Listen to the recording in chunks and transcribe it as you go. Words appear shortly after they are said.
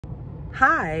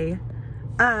Hi.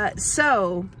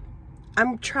 So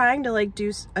I'm trying to like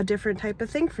do a different type of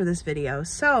thing for this video.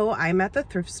 So I'm at the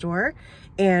thrift store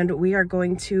and we are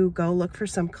going to go look for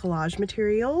some collage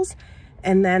materials,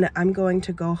 and then I'm going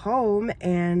to go home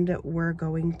and we're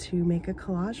going to make a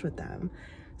collage with them.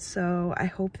 So I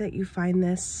hope that you find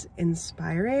this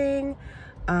inspiring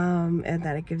and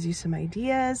that it gives you some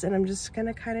ideas, and I'm just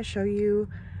gonna kind of show you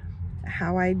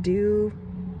how I do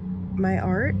my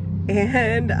art.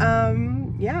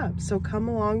 And yeah, so come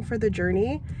along for the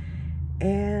journey.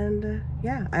 And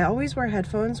yeah, I always wear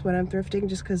headphones when I'm thrifting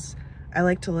just because I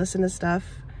like to listen to stuff.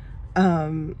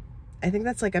 I think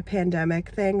that's like a pandemic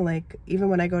thing. Like even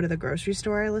when I go to the grocery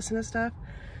store, I listen to stuff.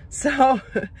 So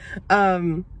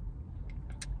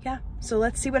yeah, so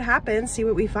let's see what happens, see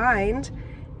what we find,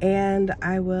 and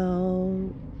I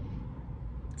will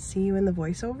see you in the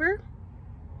voiceover.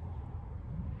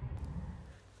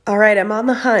 All right, I'm on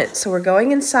the hunt. So we're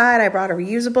going inside. I brought a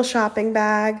reusable shopping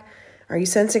bag. Are you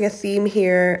sensing a theme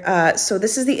here? So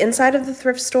this is the inside of the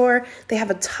thrift store. They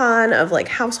have a ton of like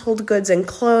household goods and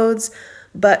clothes,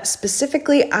 but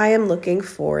specifically I am looking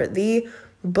for the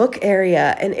book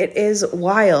area, and it is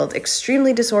wild,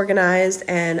 extremely disorganized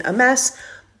and a mess,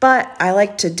 but I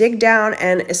like to dig down,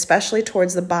 and especially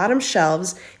towards the bottom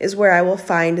shelves is where I will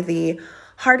find the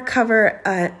hardcover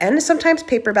and sometimes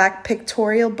paperback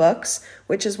pictorial books,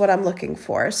 which is what I'm looking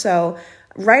for. So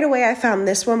right away I found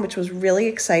this one, which was really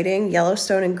exciting,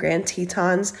 Yellowstone and Grand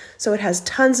Tetons. So it has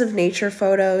tons of nature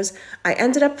photos. I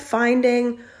ended up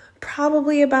finding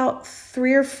probably about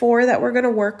 3 or 4 that we're going to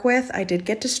work with. I did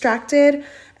get distracted,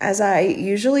 as I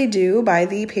usually do, by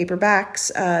the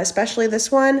paperbacks, especially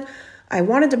this one. I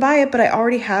wanted to buy it, but I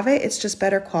already have it. It's just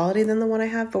better quality than the one I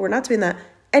have, but we're not doing that.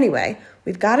 Anyway,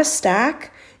 we've got a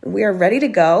stack and we are ready to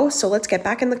go. So let's get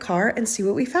back in the car and see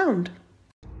what we found.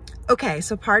 Okay,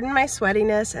 so pardon my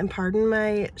sweatiness and pardon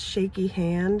my shaky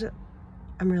hand.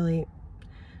 I'm really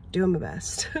doing my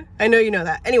best. I know you know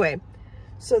that. Anyway,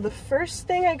 so the first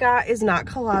thing I got is not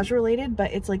collage related,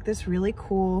 but it's like this really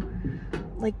cool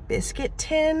like biscuit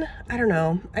tin. I don't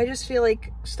know. I just feel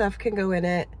like stuff can go in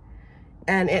it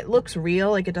and it looks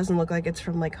real. Like it doesn't look like it's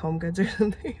from like Home Goods or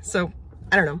something. So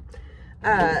I don't know.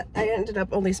 I ended up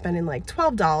only spending like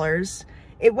 $12.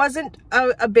 It wasn't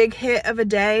a big hit of a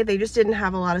day. They just didn't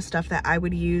have a lot of stuff that I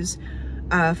would use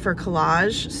for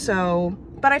collage. So,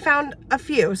 but I found a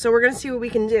few, so we're gonna see what we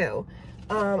can do.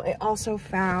 I also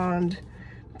found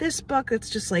this book that's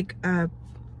just like,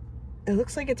 it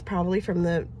looks like it's probably from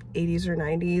the 80s or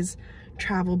 90s,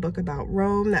 travel book about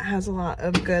Rome that has a lot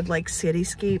of good like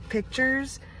cityscape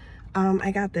pictures. I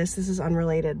got this is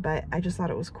unrelated, but I just thought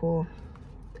it was cool.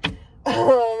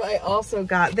 I also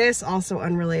got this, also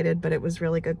unrelated, but it was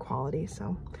really good quality.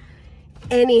 So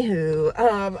anywho,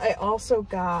 I also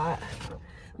got,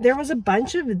 there was a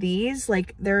bunch of these,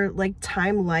 like they're like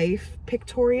time life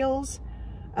pictorials,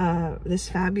 this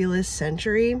fabulous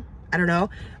century. I don't know.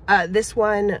 This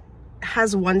one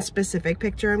has one specific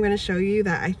picture I'm going to show you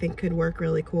that I think could work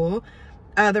really cool.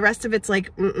 The rest of it's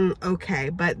like, okay,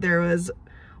 but there was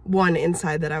one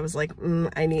inside that I was like,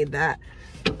 I need that.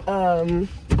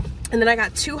 And then I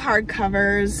got 2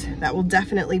 hardcovers that will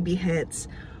definitely be hits.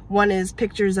 One is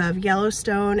pictures of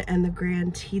Yellowstone and the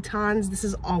Grand Tetons. This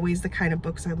is always the kind of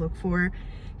books I look for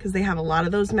because they have a lot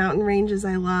of those mountain ranges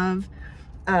I love,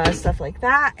 stuff like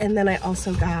that. And then I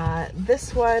also got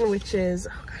this one, which is,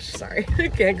 oh gosh, sorry, I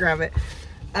can't grab it.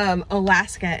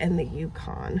 Alaska and the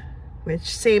Yukon, which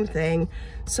same thing.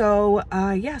 So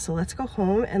yeah, so let's go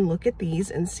home and look at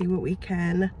these and see what we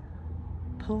can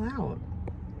pull out.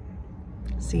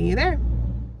 See you there.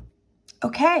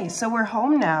 Okay, so we're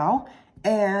home now,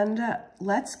 and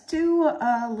let's do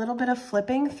a little bit of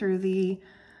flipping through the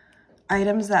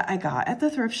items that I got at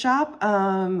the thrift shop.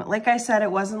 Like I said,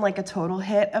 it wasn't like a total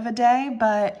hit of a day,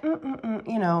 but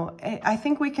you know, I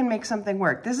think we can make something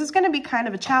work. This is going to be kind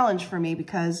of a challenge for me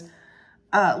because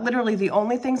literally the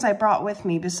only things I brought with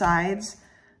me besides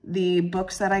the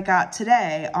books that I got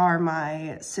today are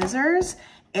my scissors.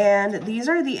 And these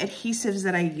are the adhesives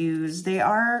that I use. They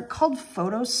are called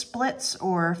photo splits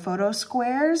or photo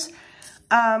squares.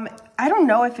 I don't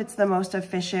know if it's the most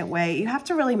efficient way. You have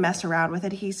to really mess around with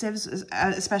adhesives,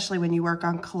 especially when you work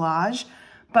on collage.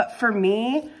 But for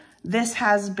me, this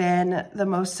has been the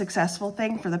most successful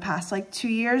thing for the past like 2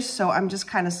 years. So I'm just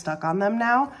kind of stuck on them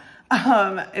now.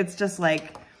 It's just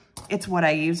like, it's what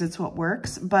I use. It's what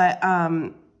works. But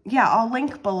yeah, I'll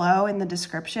link below in the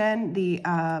description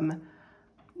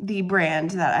the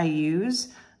brand that I use.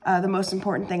 The most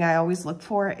important thing I always look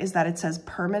for is that it says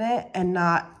permanent and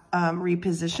not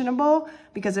repositionable,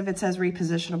 because if it says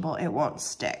repositionable, it won't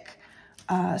stick.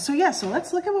 So yeah, so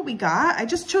let's look at what we got. I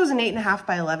just chose an 8.5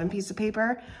 by 11 piece of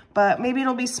paper, but maybe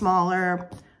it'll be smaller.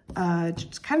 It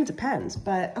just kind of depends,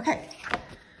 but okay.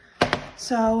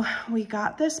 So we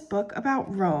got this book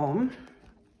about Rome.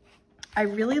 I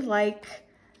really like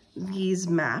these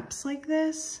maps like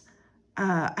this.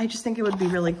 I just think it would be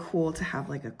really cool to have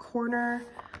like a corner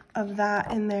of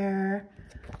that in there.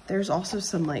 There's also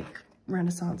some like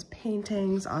Renaissance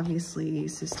paintings, obviously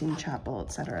Sistine Chapel,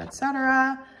 etc.,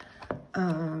 etc.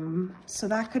 So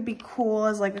that could be cool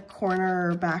as like a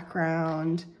corner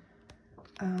background.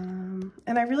 And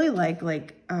I really like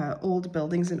old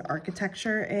buildings and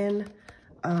architecture in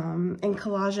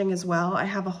collaging as well. I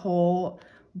have a whole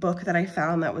book that I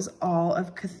found that was all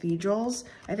of cathedrals.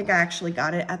 I think I actually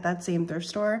got it at that same thrift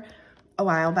store a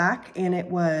while back, and it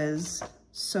was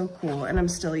so cool, and I'm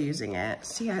still using it.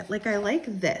 See, I like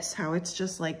this, how it's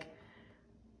just like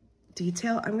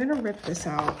detail. I'm gonna rip this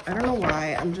out. I don't know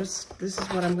why, this is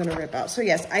what I'm gonna rip out. So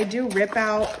yes, I do rip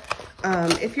out.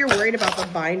 If you're worried about the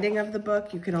binding of the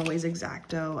book, you can always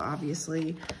X-Acto,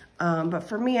 obviously. But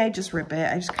for me, I just rip it.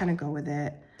 I just kind of go with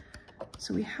it.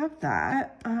 So we have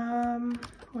that.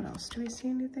 What else? Do we see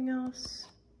anything else?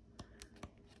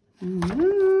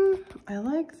 I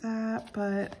like that,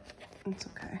 but it's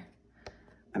okay.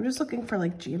 I'm just looking for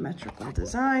like geometrical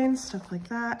designs, stuff like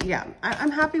that. Yeah,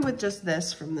 I'm happy with just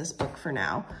this from this book for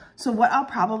now. So what I'll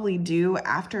probably do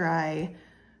after I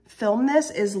film this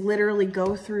is literally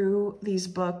go through these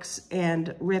books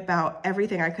and rip out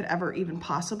everything I could ever even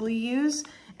possibly use,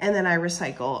 and then I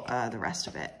recycle the rest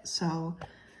of it. So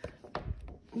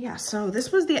yeah, so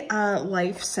this was the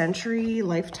Century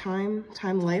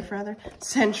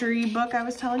book I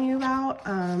was telling you about,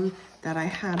 that I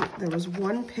had. There was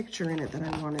one picture in it that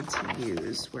I wanted to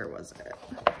use. Where was it?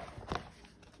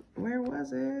 Where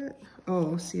was it?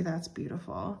 Oh, see, that's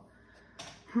beautiful.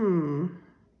 I'm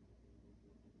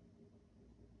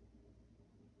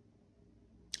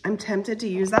tempted to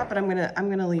use that, but I'm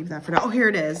gonna leave that for now. Oh, here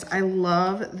it is. I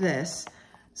love this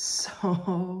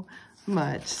so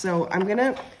much. So I'm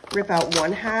gonna rip out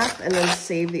one half and then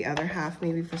save the other half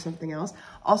maybe for something else.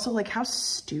 Also, like, how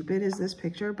stupid is this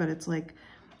picture? But it's like,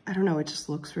 I don't know, it just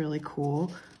looks really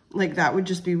cool. Like, that would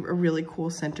just be a really cool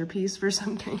centerpiece for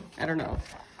something. I don't know.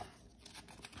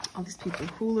 All these people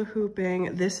hula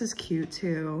hooping. This is cute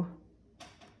too.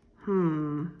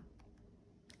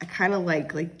 I kind of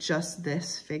like just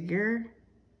this figure,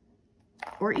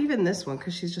 or even this one,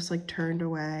 because she's just like turned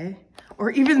away, or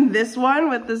even this one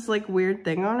with this like weird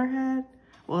thing on her head.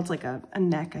 Well, it's like a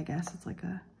neck, I guess. It's like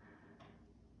a,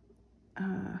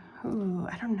 oh,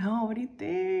 I don't know. What do you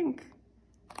think?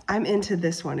 I'm into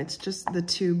this one. It's just the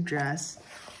tube dress.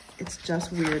 It's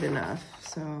just weird enough.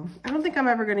 So I don't think I'm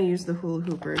ever going to use the hula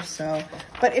hoopers. So,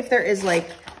 but if there is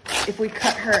like, if we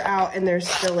cut her out and there's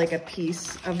still like a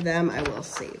piece of them, I will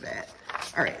save it.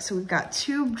 All right, so we've got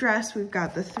tube dress. We've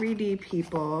got the 3D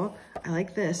people. I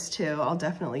like this too. I'll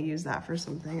definitely use that for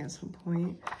something at some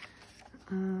point.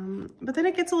 But then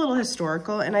it gets a little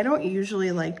historical, and I don't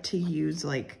usually like to use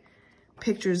like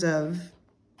pictures of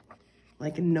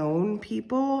like known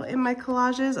people in my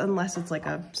collages unless it's like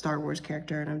a Star Wars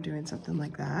character and I'm doing something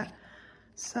like that.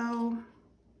 So,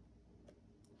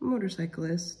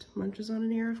 motorcyclist munches on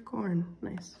an ear of corn.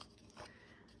 Nice.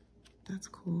 That's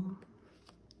cool.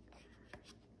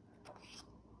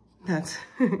 That's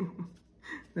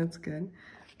that's good.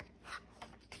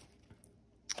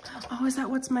 Oh, is that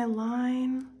What's My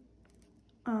Line?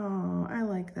 Oh, I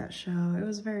like that show. It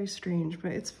was very strange,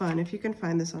 but it's fun. If you can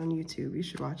find this on YouTube, you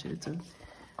should watch it. It's a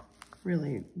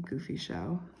really goofy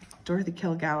show. Dorothy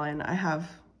Kilgallen, I have,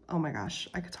 oh my gosh,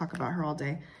 I could talk about her all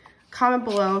day. Comment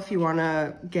below if you want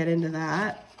to get into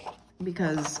that,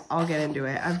 because I'll get into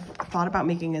it. I've thought about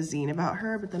making a zine about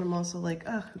her, but then I'm also like,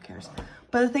 oh, who cares?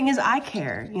 But the thing is, I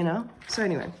care, you know? So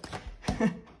anyway,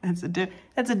 that's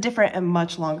a different and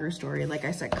much longer story. Like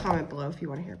I said, comment below if you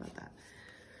want to hear about that.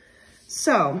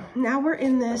 So now we're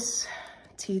in this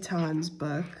Tetons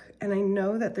book, and I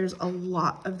know that there's a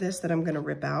lot of this that I'm going to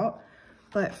rip out,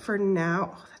 but for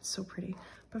now, oh, that's so pretty.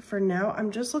 But for now, I'm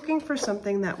just looking for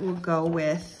something that will go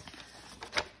with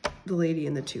the lady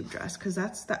in the tube dress, because I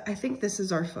think this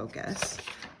is our focus.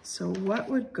 So what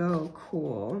would go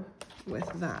cool with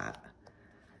that?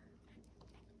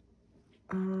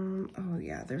 Oh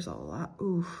yeah, there's a lot.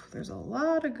 Oof, there's a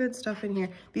lot of good stuff in here.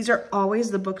 These are always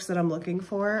the books that I'm looking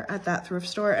for at that thrift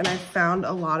store, and I found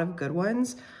a lot of good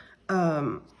ones.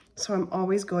 So I'm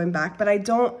always going back, but I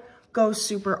don't go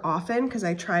super often because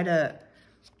I try to,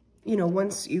 you know,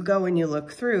 once you go and you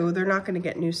look through, they're not going to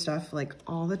get new stuff like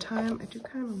all the time. I do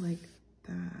kind of like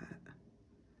that.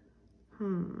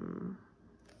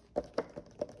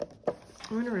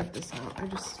 I'm gonna rip this out. I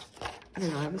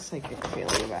don't know, I have a psychic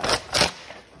feeling about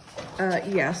it.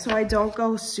 Yeah, so I don't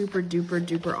go super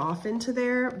duper off into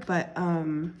there, but I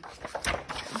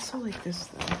also like this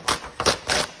though.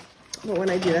 But when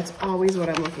I do, that's always what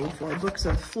I'm looking for. Books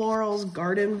of florals,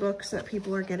 garden books that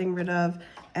people are getting rid of,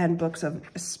 and books of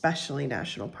especially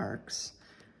national parks.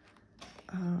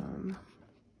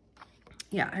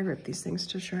 Yeah, I rip these things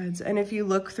to shreds. And if you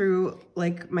look through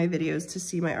like my videos to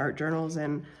see my art journals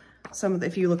and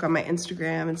if you look on my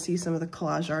Instagram and see some of the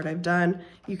collage art I've done,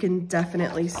 you can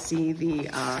definitely see the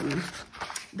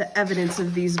evidence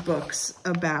of these books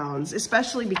abounds,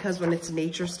 especially because when it's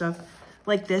nature stuff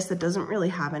like this that doesn't really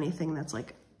have anything that's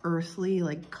like earthly,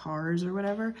 like cars or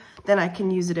whatever, then I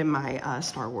can use it in my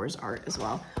Star Wars art as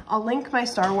well. I'll link my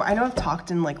Star Wars. I know I've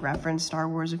talked and like referenced Star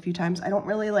Wars a few times. I don't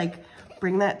really like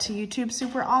bring that to YouTube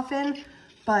super often,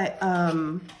 but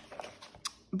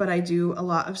I do a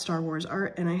lot of Star Wars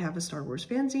art, and I have a Star Wars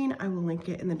fanzine. I will link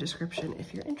it in the description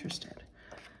if you're interested.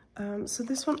 So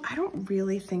this one, I don't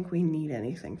really think we need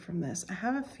anything from this. I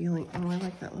have a feeling, oh, I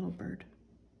like that little bird.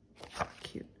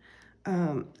 Cute.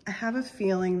 I have a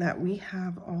feeling that we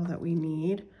have all that we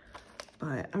need,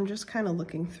 but I'm just kind of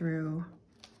looking through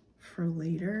for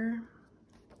later.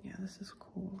 Yeah, this is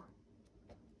cool.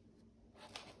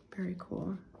 Very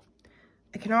cool.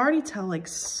 I can already tell like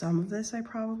some of this I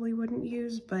probably wouldn't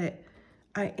use, but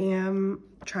I am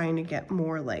trying to get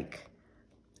more like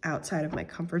outside of my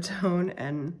comfort zone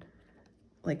and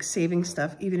like saving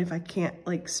stuff, even if I can't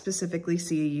like specifically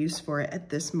see a use for it at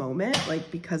this moment, like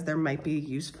because there might be a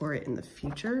use for it in the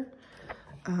future.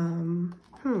 Oh,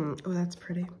 that's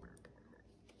pretty.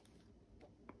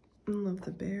 I love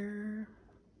the bear.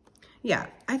 Yeah,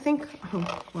 I think,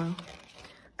 oh, wow.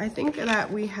 I think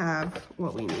that we have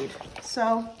what we need.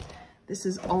 So this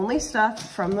is only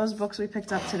stuff from those books we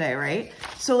picked up today, right?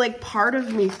 So like part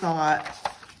of me thought,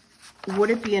 would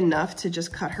it be enough to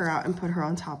just cut her out and put her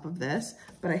on top of this?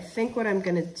 But I think what I'm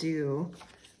gonna do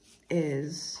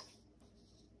is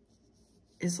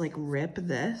like rip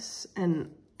this and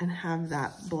have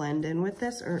that blend in with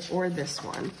this, or this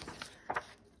one.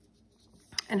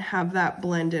 And have that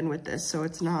blend in with this so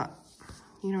it's not,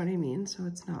 you know what I mean? So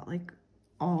it's not like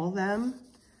all them,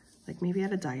 like maybe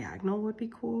at a diagonal would be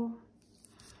cool.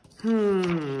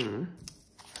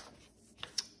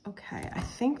 Okay, I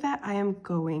think that I am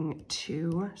going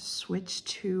to switch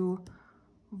to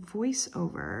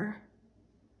voiceover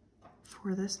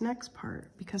for this next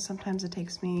part because sometimes it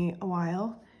takes me a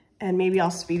while, and maybe I'll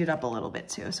speed it up a little bit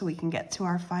too so we can get to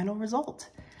our final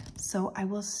result. So I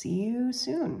will see you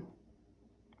soon.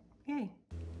 Yay.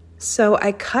 So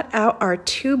I cut out our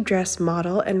tube dress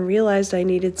model and realized I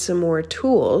needed some more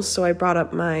tools. So I brought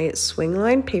up my swing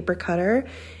line paper cutter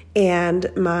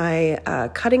and my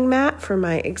cutting mat for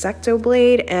my X-Acto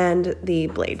blade and the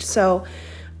blade. So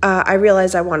I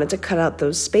realized I wanted to cut out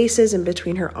those spaces in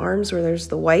between her arms where there's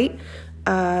the white.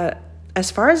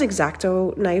 As far as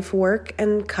X-Acto knife work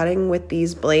and cutting with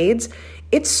these blades,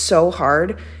 it's so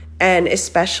hard. And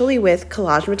especially with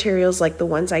collage materials like the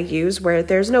ones I use where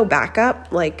there's no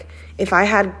backup, like if I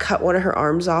had cut one of her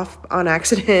arms off on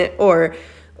accident or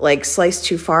like sliced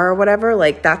too far or whatever,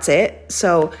 like that's it.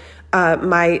 So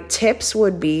my tips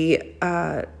would be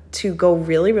to go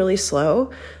really slow,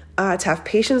 to have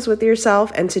patience with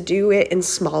yourself and to do it in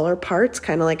smaller parts,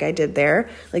 kind of like I did there.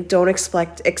 Like don't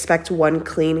expect one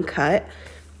clean cut.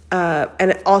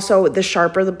 And also the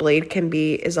sharper the blade can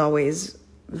be is always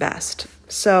best.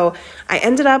 So I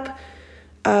ended up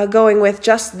going with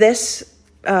just this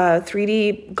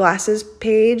 3D glasses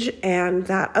page and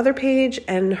that other page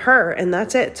and her, and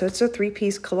that's it. So it's a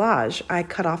 3-piece collage. I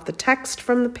cut off the text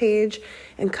from the page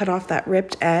and cut off that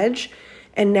ripped edge.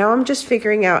 And now I'm just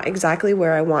figuring out exactly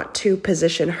where I want to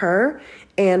position her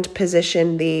and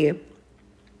position the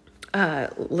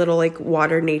little like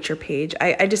water nature page.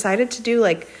 I decided to do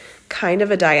like kind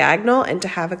of a diagonal and to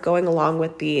have it going along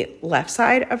with the left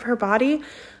side of her body.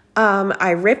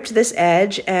 I ripped this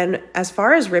edge, and as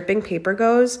far as ripping paper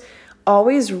goes,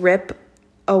 always rip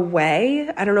away.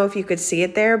 I don't know if you could see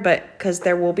it there, but because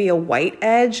there will be a white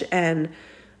edge, and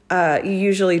you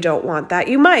usually don't want that.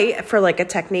 You might for like a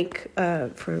technique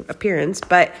for appearance,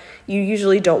 but you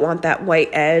usually don't want that white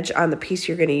edge on the piece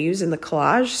you're going to use in the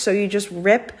collage. So you just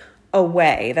rip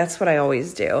away. That's what I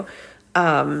always do.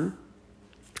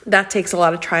 That takes a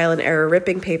lot of trial and error.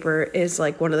 Ripping paper is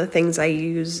like one of the things I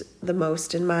use the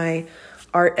most in my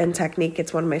art and technique.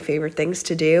 It's one of my favorite things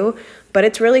to do, but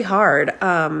it's really hard.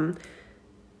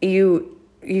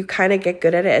 You kind of get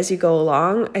good at it as you go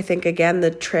along. I think, again,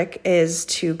 the trick is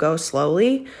to go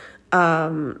slowly.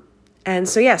 And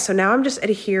so, yeah, so now I'm just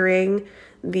adhering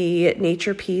the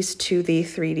nature piece to the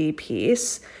 3D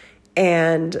piece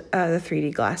and the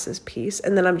 3D glasses piece.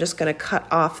 And then I'm just going to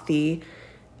cut off the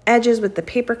edges with the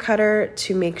paper cutter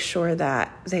to make sure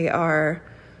that they are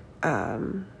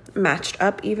matched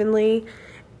up evenly.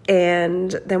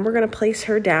 And then we're going to place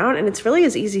her down, and it's really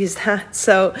as easy as that.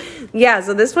 So yeah,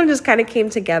 so this one just kind of came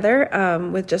together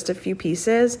with just a few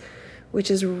pieces,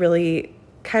 which is really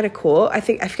kind of cool. I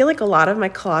feel like a lot of my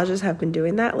collages have been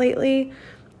doing that lately.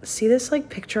 See this like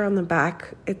picture on the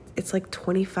back? It's like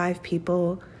 25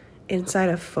 people inside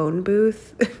a phone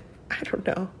booth. I don't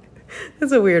know.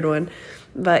 That's a weird one.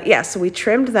 But yeah, so we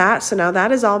trimmed that. So now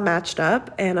that is all matched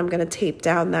up, and I'm going to tape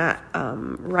down that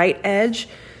right edge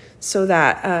so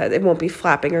that it won't be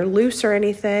flapping or loose or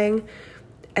anything.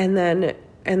 And then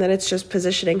it's just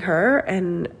positioning her,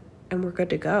 and we're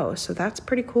good to go. So that's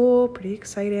pretty cool, pretty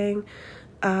exciting.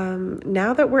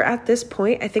 Now that we're at this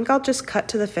point, I think I'll just cut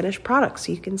to the finished product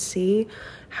so you can see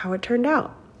how it turned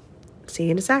out. See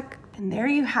you in a sec. And there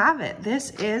you have it.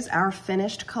 This is our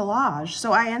finished collage.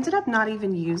 So I ended up not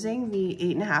even using the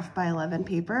 8.5 by 11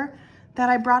 paper that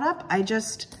I brought up. I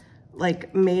just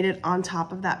like made it on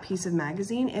top of that piece of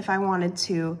magazine. If I wanted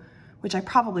to, which I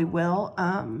probably will,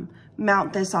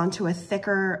 mount this onto a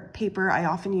thicker paper. I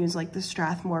often use like the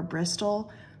Strathmore Bristol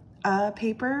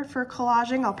paper for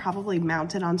collaging. I'll probably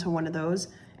mount it onto one of those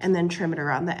and then trim it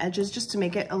around the edges just to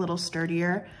make it a little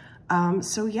sturdier.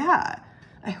 So yeah,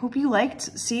 I hope you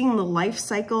liked seeing the life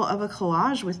cycle of a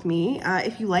collage with me.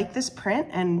 If you like this print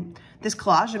and this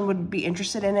collage and would be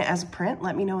interested in it as a print,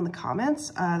 let me know in the comments.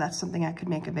 That's something I could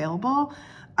make available.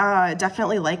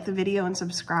 Definitely like the video and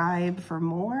subscribe for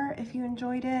more if you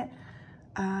enjoyed it.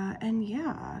 And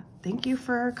yeah, thank you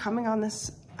for coming on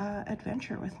this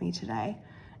adventure with me today.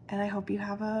 And I hope you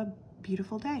have a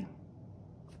beautiful day.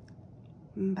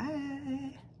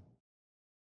 Bye.